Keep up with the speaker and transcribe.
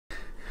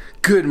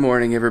Good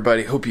morning,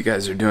 everybody. Hope you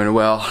guys are doing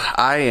well.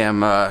 I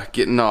am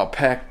getting all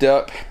packed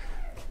up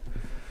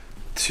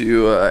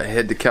to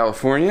head to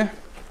California.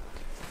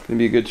 Gonna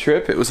be a good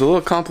trip. It was a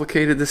little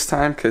complicated this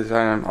time because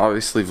I'm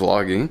obviously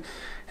vlogging,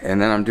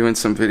 and then I'm doing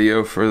some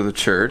video for the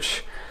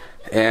church.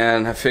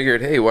 And I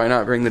figured, hey, why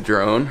not bring the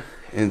drone?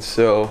 And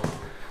so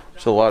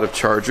there's a lot of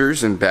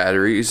chargers and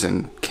batteries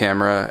and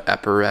camera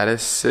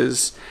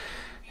apparatuses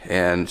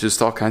and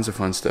just all kinds of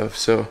fun stuff.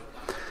 So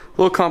a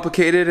little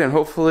complicated, and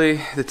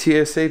hopefully the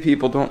TSA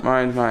people don't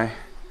mind my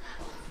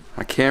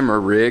camera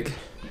rig.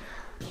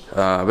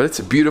 But it's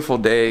a beautiful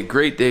day,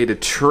 great day to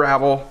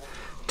travel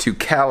to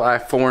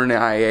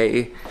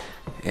California,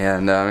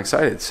 and I'm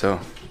excited. So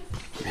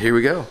here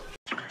we go.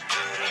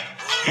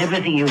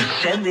 Everything you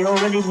said we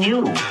already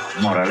knew,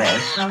 more or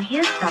less. Well,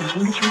 here's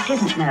something that you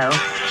didn't know.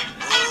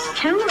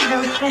 2 of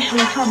those special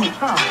atomic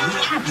bombs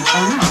haven't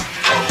gone off.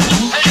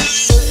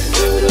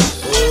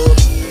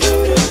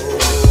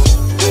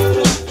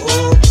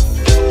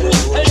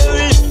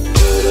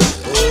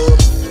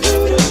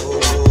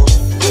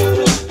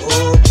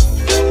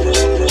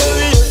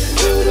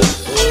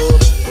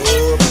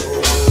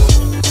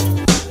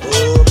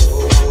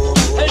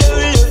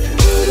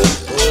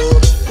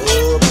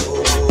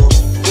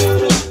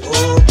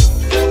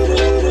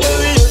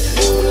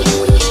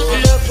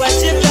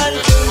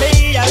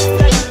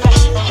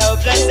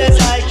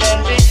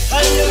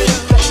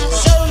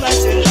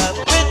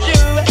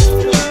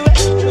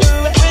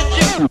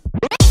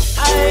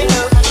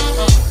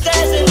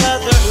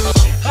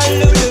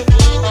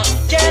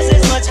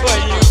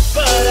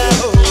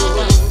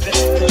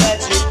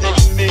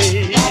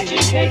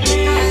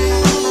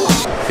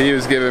 He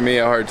was giving me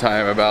a hard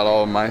time about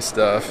all my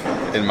stuff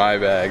in my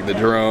bag, the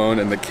drone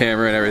and the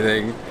camera and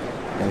everything,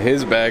 and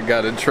his bag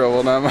got in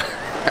trouble, not mine.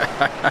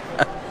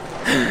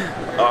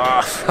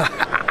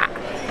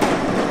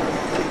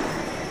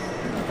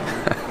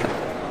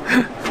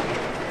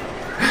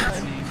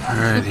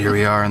 Alright, here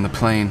we are on the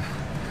plane.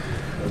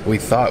 We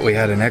thought we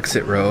had an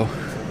exit row.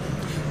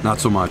 Not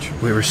so much.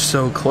 We were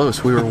so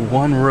close. We were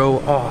 1 row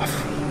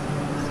off.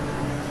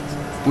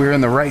 We were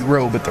in the right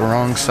row, but the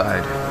wrong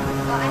side.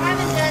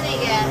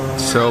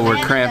 So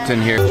we're cramped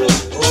in here.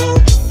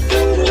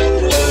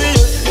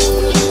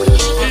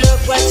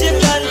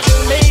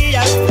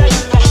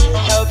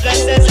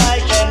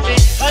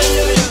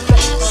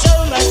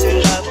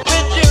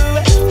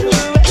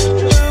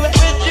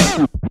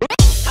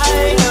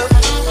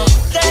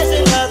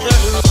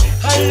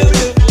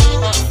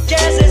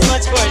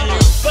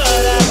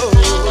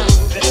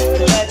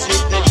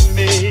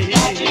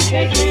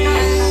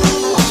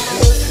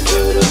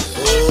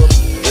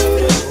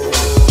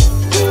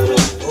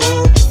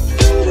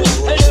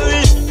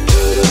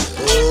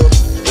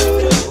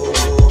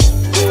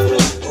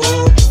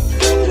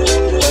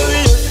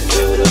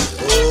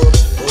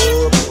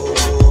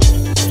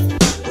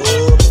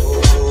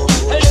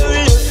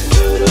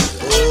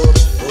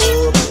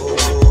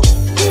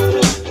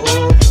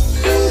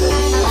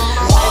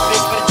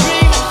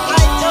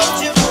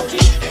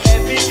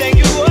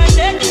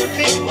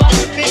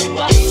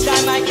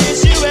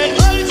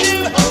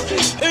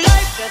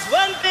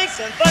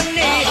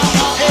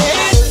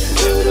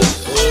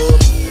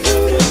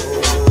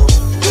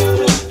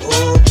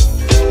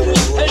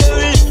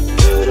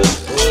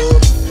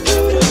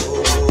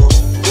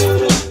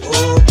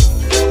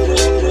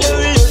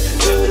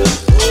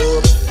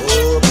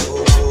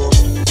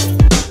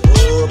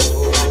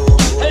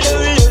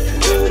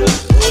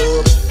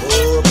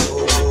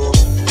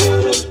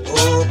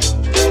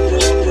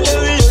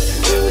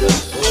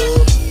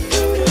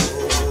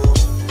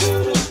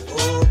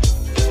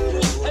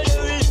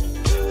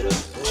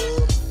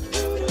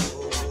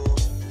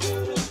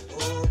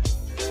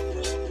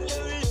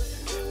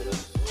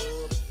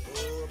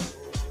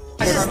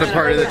 This is the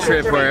part of the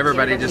trip where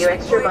everybody just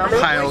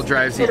pile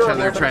drives each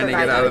other trying to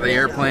get out of the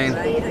airplane.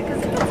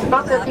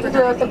 Also, if you could do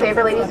us a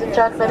favor, ladies and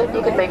gentlemen, if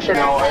you could make sure.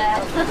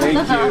 Thank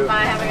you.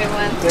 Bye, have a good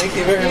one. Thank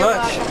you very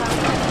much.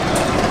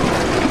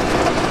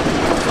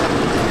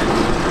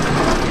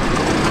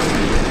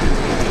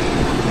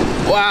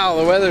 Wow,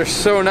 the weather's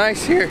so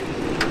nice here.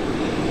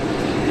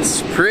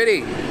 It's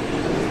pretty.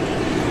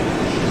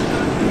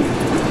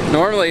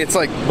 Normally it's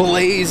like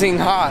blazing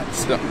hot,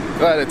 so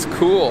glad it's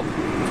cool.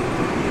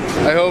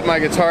 I hope my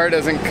guitar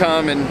doesn't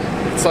come and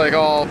it's like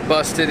all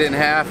busted in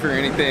half or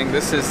anything.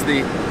 This is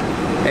the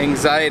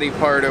anxiety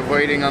part of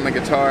waiting on the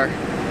guitar.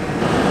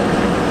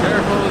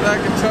 Careful with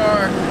that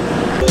guitar.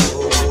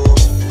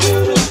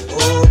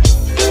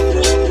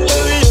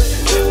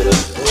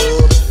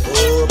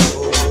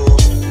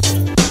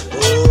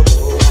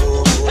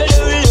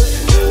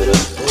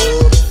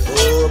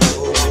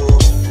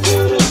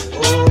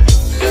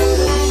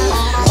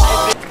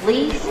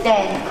 Please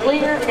stand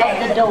clear of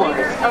the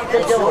doors.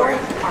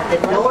 The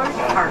doors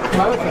are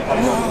closing.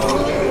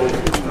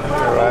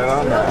 Right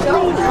on that.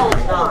 Please hold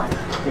on.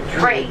 The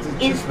train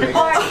is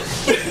departing.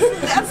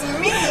 That's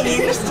me.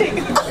 Just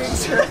taking a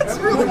picture. That's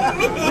really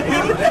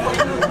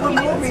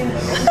mean.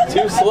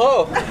 Too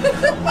slow.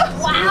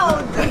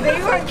 Wow,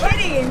 they weren't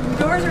kidding.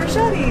 Doors were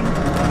shutting.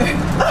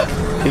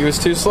 He was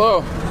too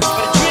slow.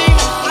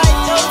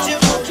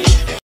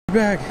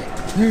 Back.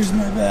 There's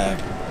my bag.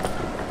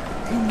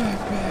 Come back.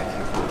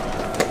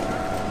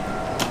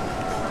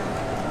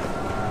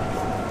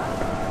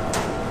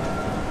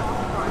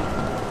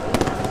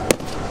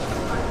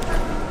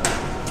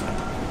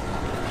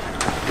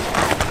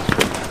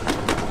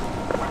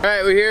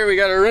 Alright, we're here. We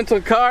got a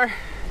rental car.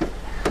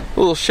 A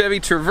little Chevy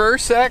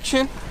Traverse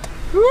action.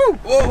 Woo!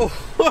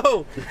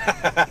 Whoa!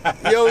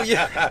 Yo,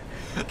 yeah.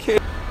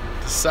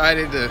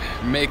 Decided to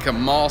make a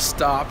mall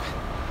stop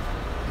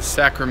in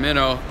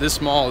Sacramento. This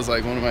mall is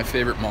like one of my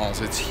favorite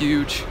malls. It's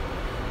huge.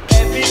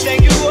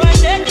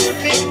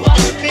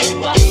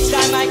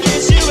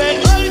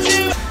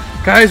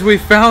 Guys, we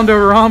found a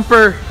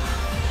romper.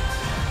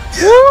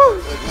 Yeah,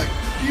 woo! Like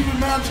even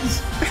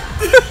matches.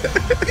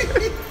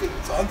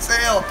 It's on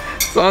sale.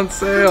 It's on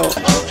sale.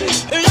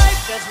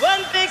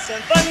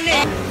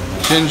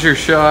 Ginger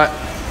shot.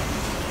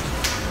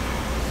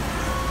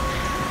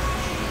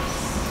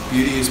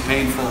 Beauty is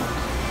painful.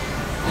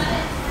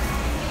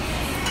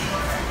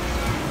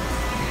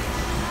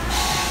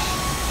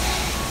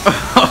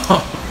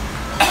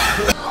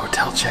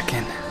 Hotel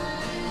check-in.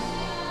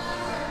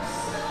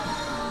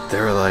 They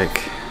were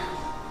like,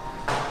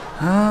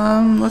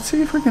 let's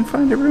see if we can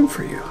find a room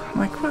for you. I'm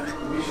like, what?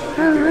 I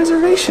have a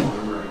reservation.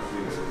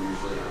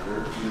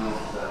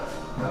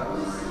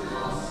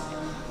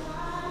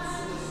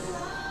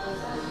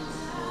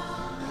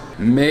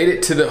 Made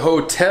it to the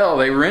hotel.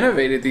 They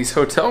renovated these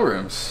hotel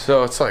rooms,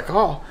 so it's like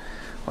all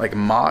like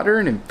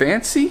modern and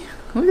fancy.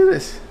 Look at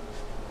this.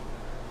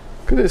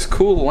 Look at this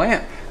cool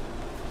lamp.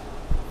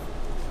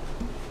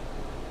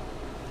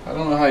 I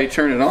don't know how you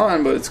turn it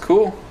on, but it's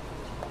cool.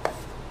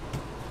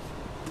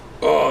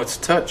 Oh, it's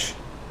touch.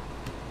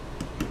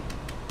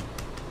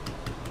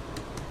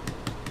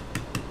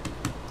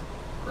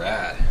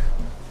 Rad.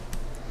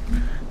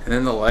 And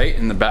then the light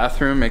in the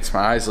bathroom makes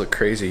my eyes look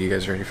crazy. You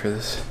guys ready for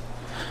this?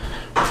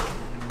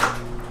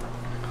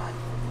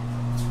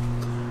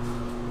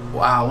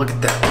 Wow, look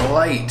at that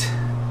light.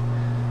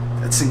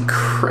 That's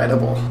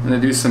incredible. I'm gonna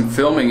do some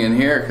filming in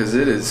here because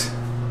it is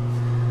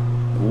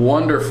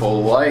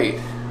wonderful light.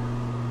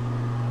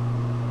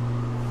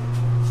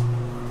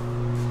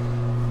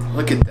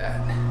 Look at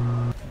that.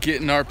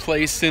 Getting our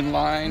place in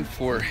line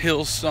for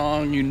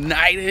Hillsong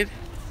United.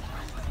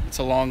 It's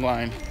a long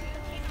line.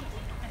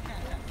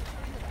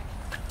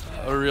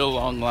 A real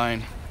long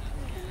line.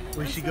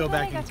 We should go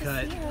back and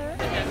cut.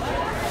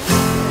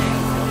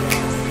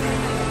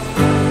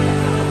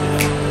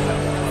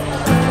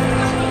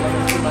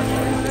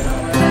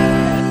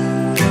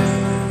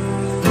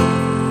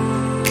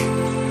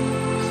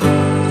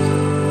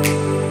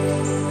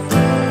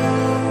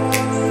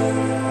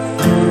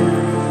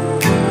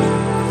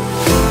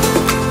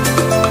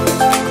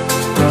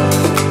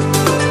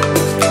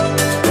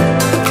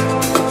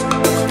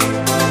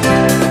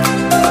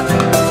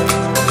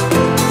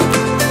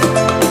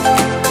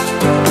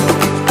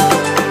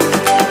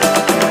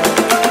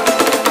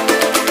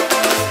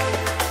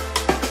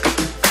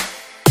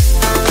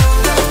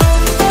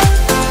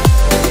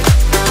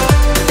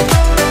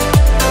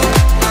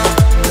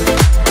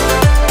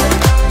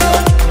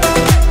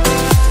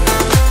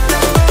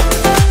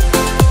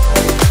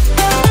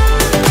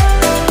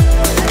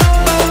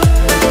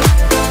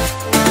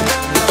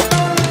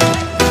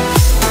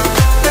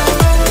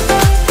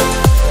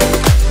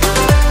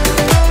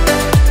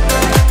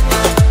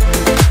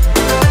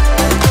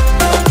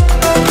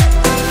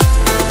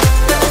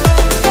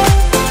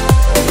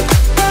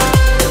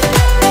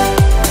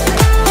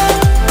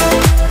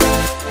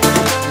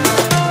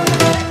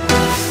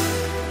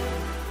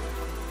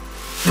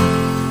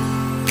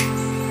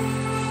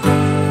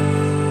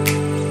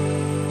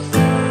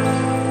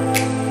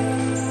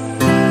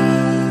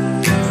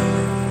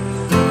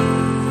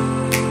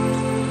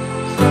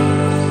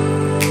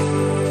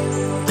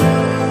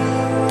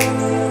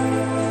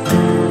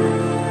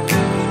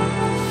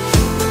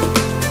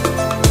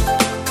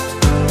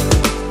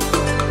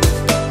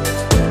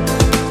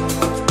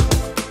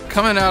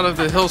 Coming out of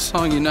the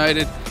Hillsong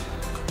United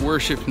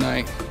worship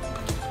night.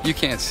 You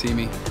can't see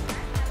me,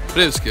 but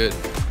it was good,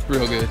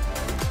 real good.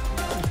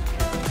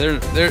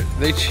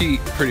 They cheat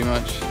pretty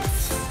much.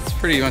 It's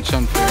pretty much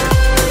unfair.